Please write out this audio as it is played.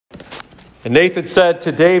And Nathan said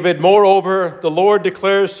to David, "Moreover, the Lord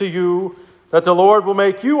declares to you that the Lord will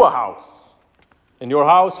make you a house, and your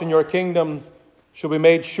house and your kingdom shall be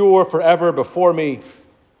made sure forever before me.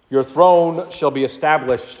 Your throne shall be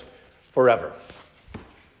established forever."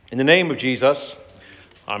 In the name of Jesus,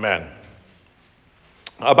 amen.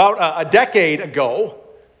 About a decade ago,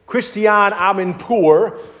 Christiane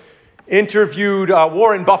Amanpour interviewed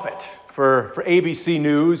Warren Buffett for ABC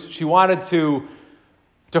News. She wanted to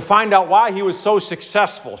find out why he was so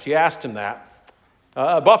successful. She asked him that.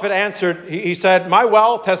 Buffett answered, he said, "My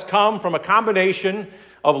wealth has come from a combination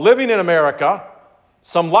of living in America,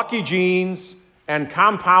 some lucky genes, and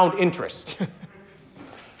compound interest.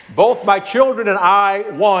 Both my children and I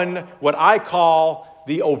won what I call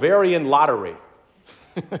the Ovarian lottery."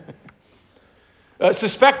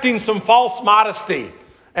 Suspecting some false modesty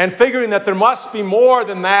and figuring that there must be more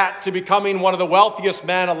than that to becoming one of the wealthiest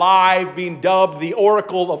men alive, being dubbed the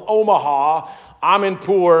Oracle of Omaha,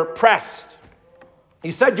 Amanpour pressed.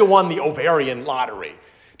 He said, "You won the Ovarian lottery.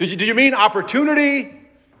 Did you mean opportunity,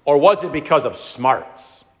 or was it because of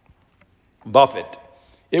smarts?" Buffett: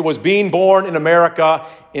 "It was being born in America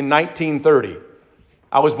in 1930.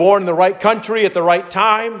 I was born in the right country at the right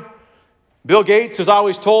time. Bill Gates has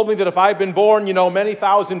always told me that if I'd been born, many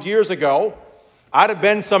thousand years ago, I'd have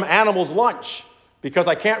been some animal's lunch because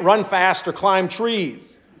I can't run fast or climb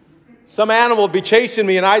trees. Some animal would be chasing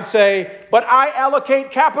me and I'd say, 'But I allocate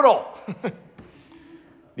capital.'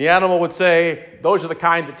 The animal would say, 'Those are the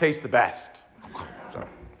kind that taste the best.'" So,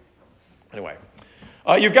 anyway,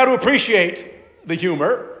 you've got to appreciate the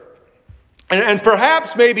humor and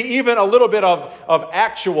perhaps maybe even a little bit of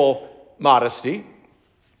actual modesty.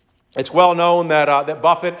 It's well known that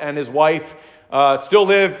Buffett and his wife still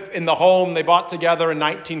live in the home they bought together in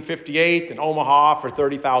 1958 in Omaha for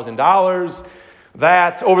 $30,000.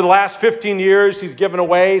 That over the last 15 years, he's given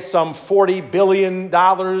away some $40 billion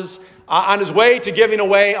on his way to giving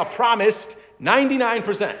away a promised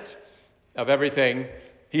 99% of everything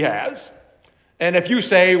he has. And if you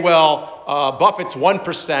say, well, Buffett's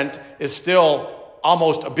 1% is still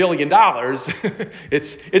almost $1 billion,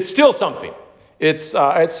 it's still something. It's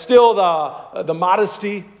still the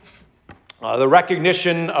modesty, the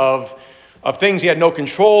recognition of things he had no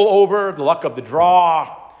control over, the luck of the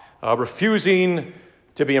draw, refusing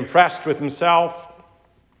to be impressed with himself.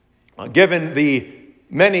 Given the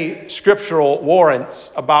many scriptural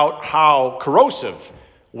warrants about how corrosive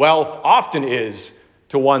wealth often is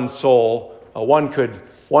to one's soul, one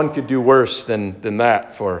could do worse than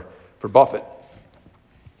that for Buffett.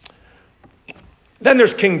 Then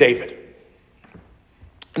there's King David.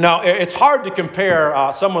 Now, it's hard to compare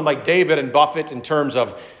someone like David and Buffett in terms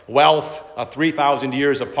of wealth, 3,000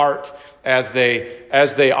 years apart as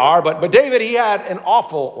they are. But David, he had an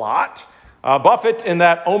awful lot. Buffett in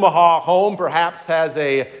that Omaha home perhaps has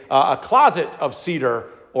a closet of cedar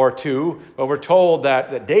or two, but we're told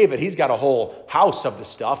that David, he's got a whole house of the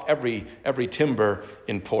stuff, every timber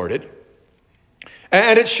imported.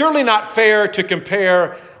 And it's surely not fair to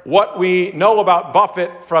compare what we know about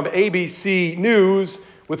Buffett from ABC News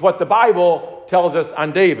with what the Bible tells us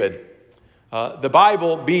on David. The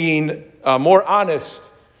Bible being more honest,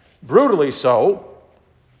 brutally so,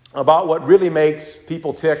 about what really makes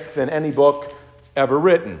people tick than any book ever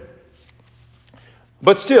written.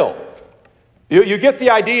 But still, you get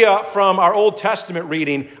the idea from our Old Testament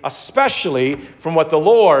reading, especially from what the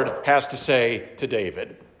Lord has to say to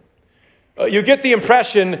David. You get the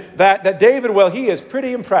impression that David, well, he is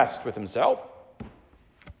pretty impressed with himself.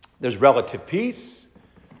 There's relative peace,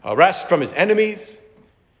 a rest from his enemies.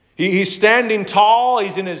 He's standing tall.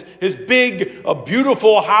 He's in his big,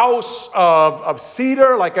 beautiful house of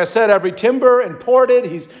cedar. Like I said, every timber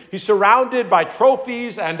imported. He's surrounded by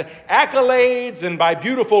trophies and accolades and by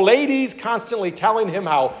beautiful ladies constantly telling him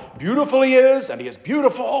how beautiful he is. And he is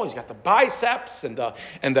beautiful. He's got the biceps and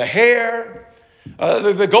the hair.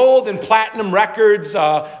 The gold and platinum records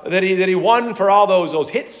that he won for all those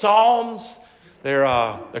hit psalms. They're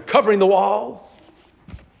covering the walls.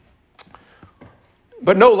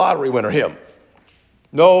 But no lottery winner him.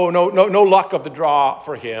 No luck of the draw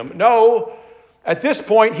for him. No, at this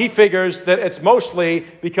point he figures that it's mostly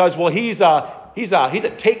because, well, he's a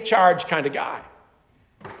take charge kind of guy.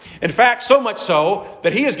 In fact, so much so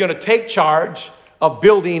that he is going to take charge of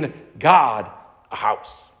building God a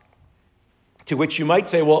house. To which you might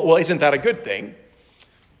say, well, isn't that a good thing?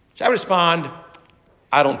 Should I respond?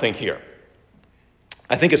 I don't think here.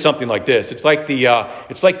 I think it's something like this. It's like the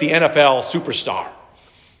NFL superstar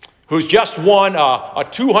who's just won a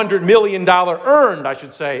 $200 million, earned, I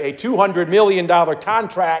should say, a $200 million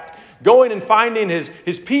contract going and finding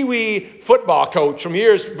his pee-wee football coach from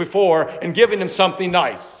years before and giving him something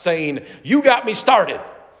nice, saying, "You got me started.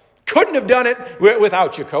 Couldn't have done it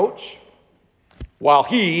without you, coach." While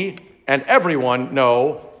he and everyone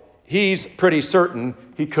know he's pretty certain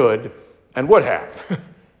he could and would have.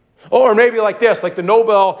 Or maybe like this, like the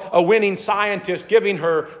Nobel-winning scientist giving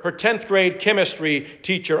her 10th grade chemistry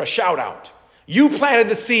teacher a shout out. "You planted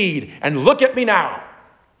the seed, and look at me now."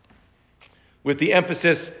 With the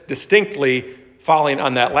emphasis distinctly falling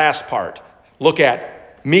on that last part. Look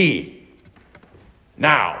at me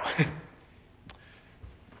now. And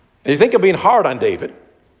you think of being hard on David.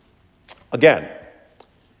 Again,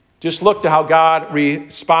 just look to how God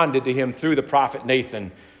responded to him through the prophet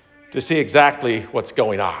Nathan to see exactly what's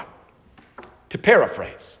going on. To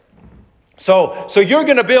paraphrase. So you're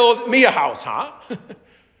going to build me a house, huh?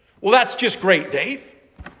 Well, that's just great, Dave.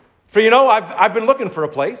 For I've been looking for a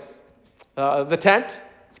place. The tent,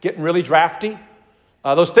 it's getting really drafty.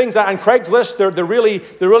 Those things on Craigslist, they're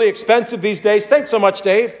really expensive these days. Thanks so much,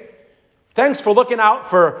 Dave. Thanks for looking out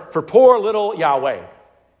for poor little Yahweh.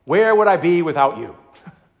 Where would I be without you?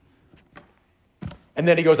 And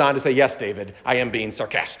then he goes on to say, "Yes, David, I am being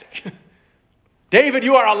sarcastic." David,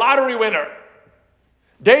 you are a lottery winner.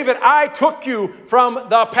 David, I took you from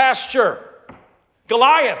the pasture.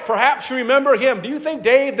 Goliath, perhaps you remember him. Do you think,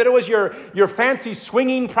 Dave, that it was your fancy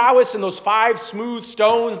swinging prowess and those 5 smooth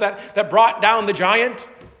stones that brought down the giant?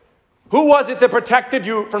 Who was it that protected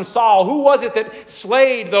you from Saul? Who was it that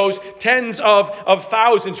slayed those tens of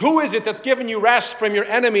thousands? Who is it that's given you rest from your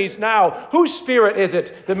enemies now? Whose spirit is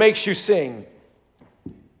it that makes you sing?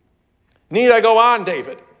 Need I go on,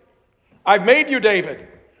 David? I've made you, David.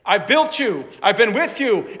 I've built you. I've been with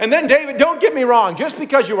you. And then, David, don't get me wrong. Just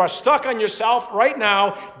because you are stuck on yourself right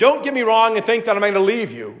now, don't get me wrong and think that I'm going to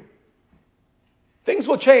leave you. Things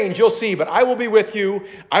will change, you'll see, but I will be with you.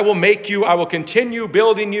 I will make you. I will continue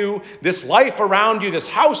building you. This life around you, this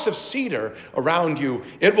house of cedar around you,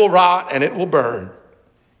 it will rot and it will burn.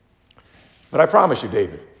 But I promise you,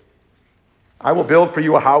 David, I will build for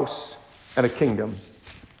you a house and a kingdom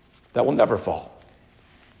that will never fall.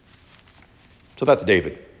 So that's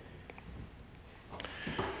David.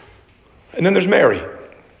 And then there's Mary. You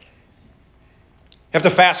have to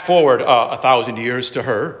fast forward 1,000 years to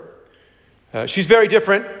her. She's very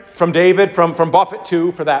different from David, from Buffett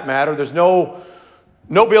too, for that matter. There's no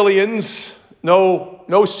billions,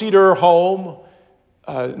 no cedar home,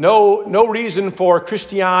 no reason for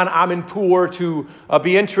Christian Amanpour to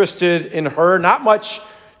be interested in her. Not much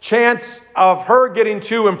chance of her getting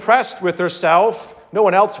too impressed with herself. No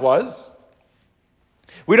one else was.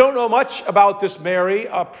 We don't know much about this Mary,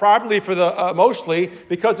 probably mostly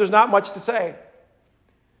because there's not much to say.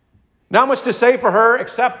 Not much to say for her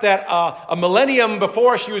except that a millennium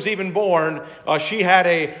before she was even born, she had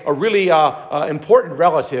a really important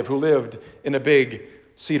relative who lived in a big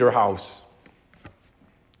cedar house.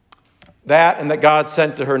 That and that God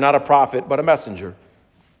sent to her not a prophet but a messenger.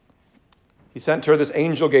 He sent to her this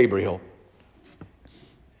angel Gabriel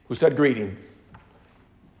who said, "Greetings,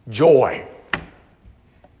 joy.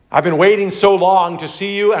 I've been waiting so long to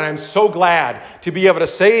see you, and I'm so glad to be able to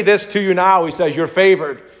say this to you now." He says, "You're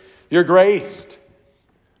favored. You're graced.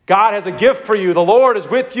 God has a gift for you. The Lord is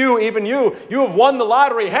with you, even you. You have won the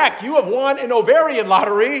lottery. Heck, you have won an Ovarian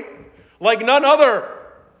lottery like none other.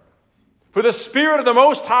 For the Spirit of the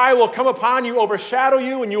Most High will come upon you, overshadow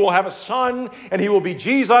you, and you will have a son, and he will be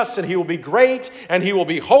Jesus, and he will be great, and he will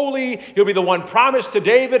be holy. He'll be the one promised to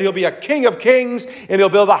David. He'll be a King of kings, and he'll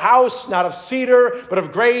build a house not of cedar, but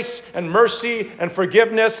of grace and mercy and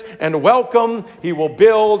forgiveness and welcome. He will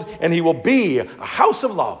build, and he will be a house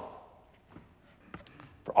of love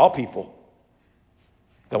for all people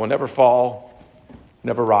that will never fall,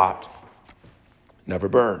 never rot, never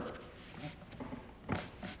burn."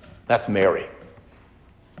 That's Mary,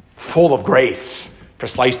 full of grace,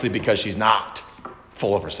 precisely because she's not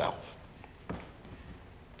full of herself.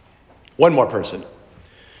 One more person.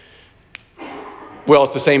 Well,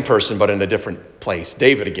 it's the same person, but in a different place.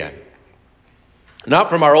 David again. Not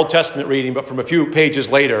from our Old Testament reading, but from a few pages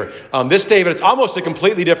later. This David, it's almost a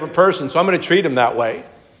completely different person, so I'm going to treat him that way.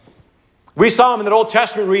 We saw him in the Old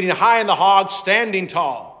Testament reading, high in the hog, standing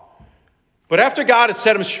tall. But after God has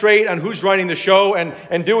set him straight on who's running the show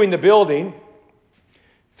and doing the building,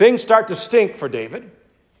 things start to stink for David.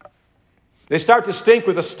 They start to stink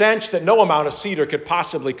with a stench that no amount of cedar could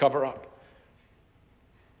possibly cover up.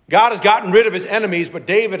 God has gotten rid of his enemies, but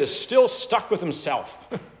David is still stuck with himself.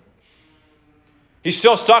 He's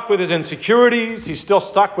still stuck with his insecurities. He's still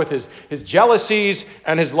stuck with his jealousies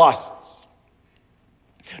and his lusts.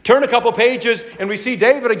 Turn a couple pages and we see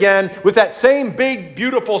David again with that same big,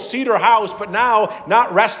 beautiful cedar house, but now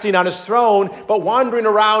not resting on his throne, but wandering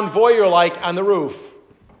around voyeur-like on the roof,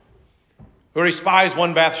 where he spies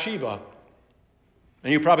one Bathsheba.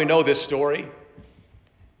 And you probably know this story,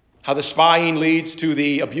 how the spying leads to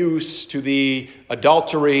the abuse, to the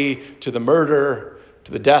adultery, to the murder,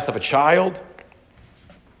 to the death of a child.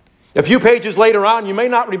 A few pages later on, you may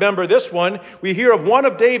not remember this one, we hear of one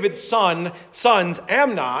of David's sons,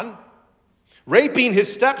 Amnon, raping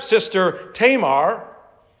his stepsister Tamar,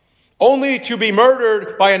 only to be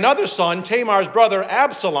murdered by another son, Tamar's brother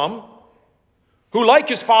Absalom, who, like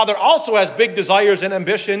his father, also has big desires and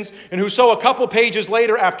ambitions, and who so a couple pages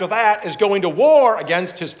later after that is going to war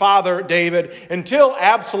against his father David until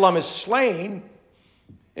Absalom is slain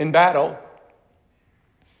in battle.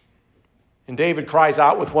 And David cries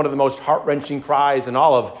out with one of the most heart-wrenching cries in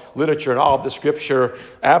all of literature and all of the scripture,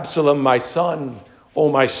 "Absalom, my son, O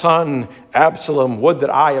my son, Absalom, would that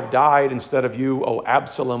I have died instead of you, O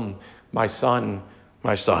Absalom, my son,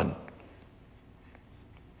 my son."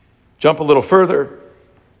 Jump a little further.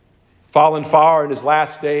 Fallen far in his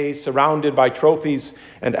last days, surrounded by trophies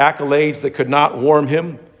and accolades that could not warm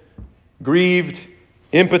him, grieved,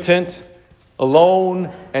 impotent,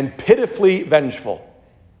 alone, and pitifully vengeful.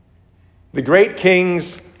 The great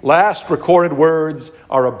king's last recorded words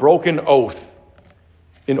are a broken oath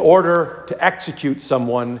in order to execute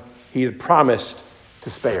someone he had promised to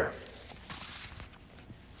spare.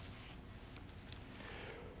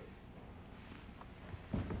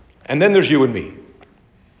 And then there's you and me.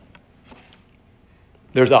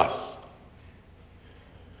 There's us.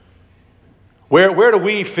 Where do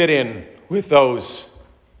we fit in with those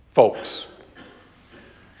folks?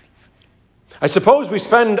 I suppose we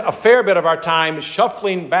spend a fair bit of our time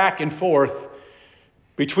shuffling back and forth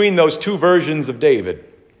between those two versions of David.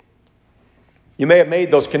 You may have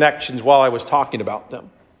made those connections while I was talking about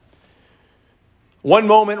them. One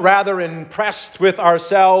moment rather impressed with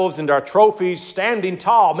ourselves and our trophies, standing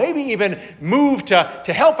tall, maybe even moved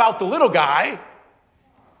to help out the little guy.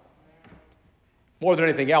 More than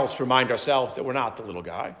anything else, to remind ourselves that we're not the little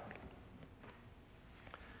guy.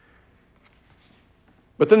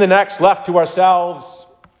 But then the next, left to ourselves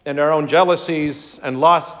and our own jealousies and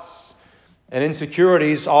lusts and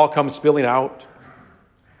insecurities, all come spilling out.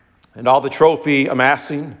 And all the trophy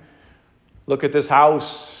amassing. Look at this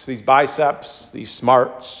house, these biceps, these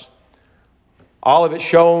smarts. All of it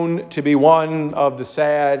shown to be one of the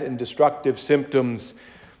sad and destructive symptoms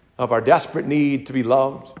of our desperate need to be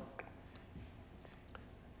loved.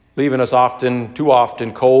 Leaving us too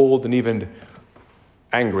often, cold and even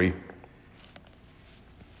angry.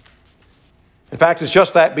 In fact, it's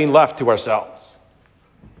just that being left to ourselves.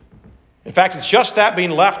 In fact, it's just that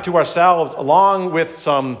being left to ourselves, along with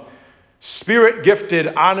some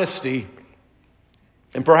spirit-gifted honesty,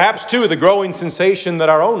 and perhaps, too, the growing sensation that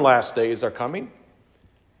our own last days are coming,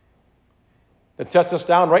 that sets us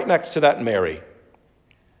down right next to that Mary.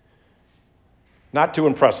 Not too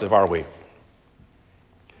impressive, are we?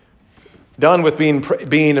 Done with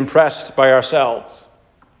being impressed by ourselves.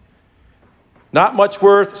 Not much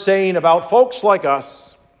worth saying about folks like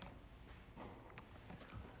us,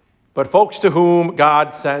 but folks to whom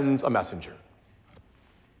God sends a messenger.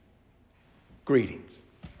 Greetings.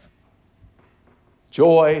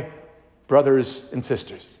 Joy, brothers and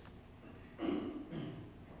sisters.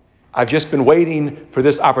 I've just been waiting for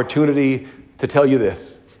this opportunity to tell you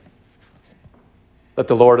this, that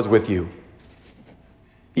the Lord is with you,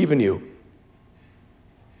 even you.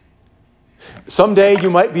 Someday you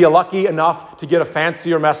might be lucky enough to get a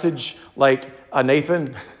fancier message like a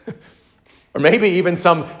Nathan, or maybe even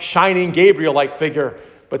some shining Gabriel-like figure.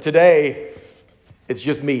 But today, it's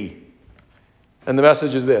just me. And the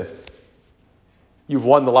message is this: you've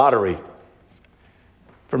won the lottery.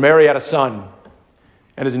 For Mary had a son,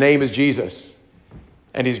 and his name is Jesus.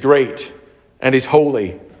 And he's great, and he's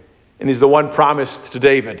holy, and he's the one promised to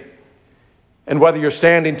David. And whether you're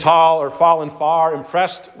standing tall or fallen far,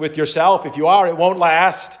 impressed with yourself, if you are, it won't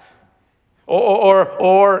last.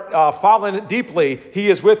 Or fallen deeply, he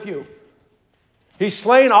is with you. He's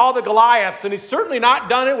slain all the Goliaths, and he's certainly not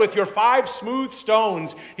done it with your 5 smooth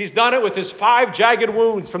stones. He's done it with his 5 jagged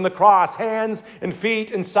wounds from the cross, hands and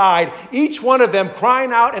feet and side, each one of them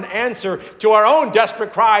crying out an answer to our own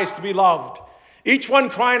desperate cries to be loved. Each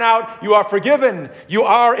one crying out, you are forgiven, you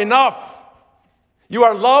are enough. You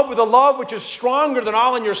are loved with a love which is stronger than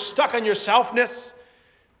all in your stuck on your selfness.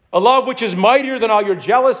 A love which is mightier than all your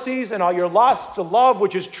jealousies and all your lusts. A love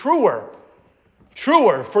which is truer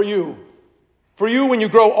for you. For you when you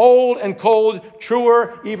grow old and cold,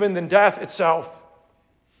 truer even than death itself.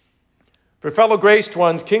 For fellow graced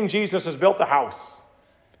ones, King Jesus has built a house.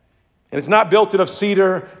 And it's not built of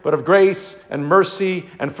cedar, but of grace and mercy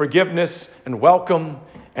and forgiveness and welcome.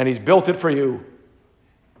 And he's built it for you.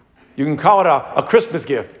 You can call it a Christmas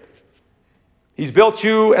gift. He's built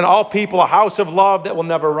you and all people a house of love that will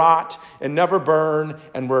never rot and never burn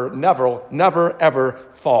and will never, ever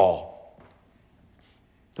fall.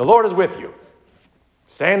 The Lord is with you,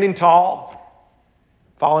 standing tall,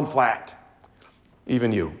 falling flat,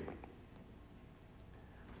 even you.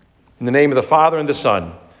 In the name of the Father and the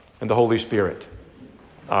Son and the Holy Spirit.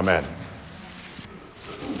 Amen.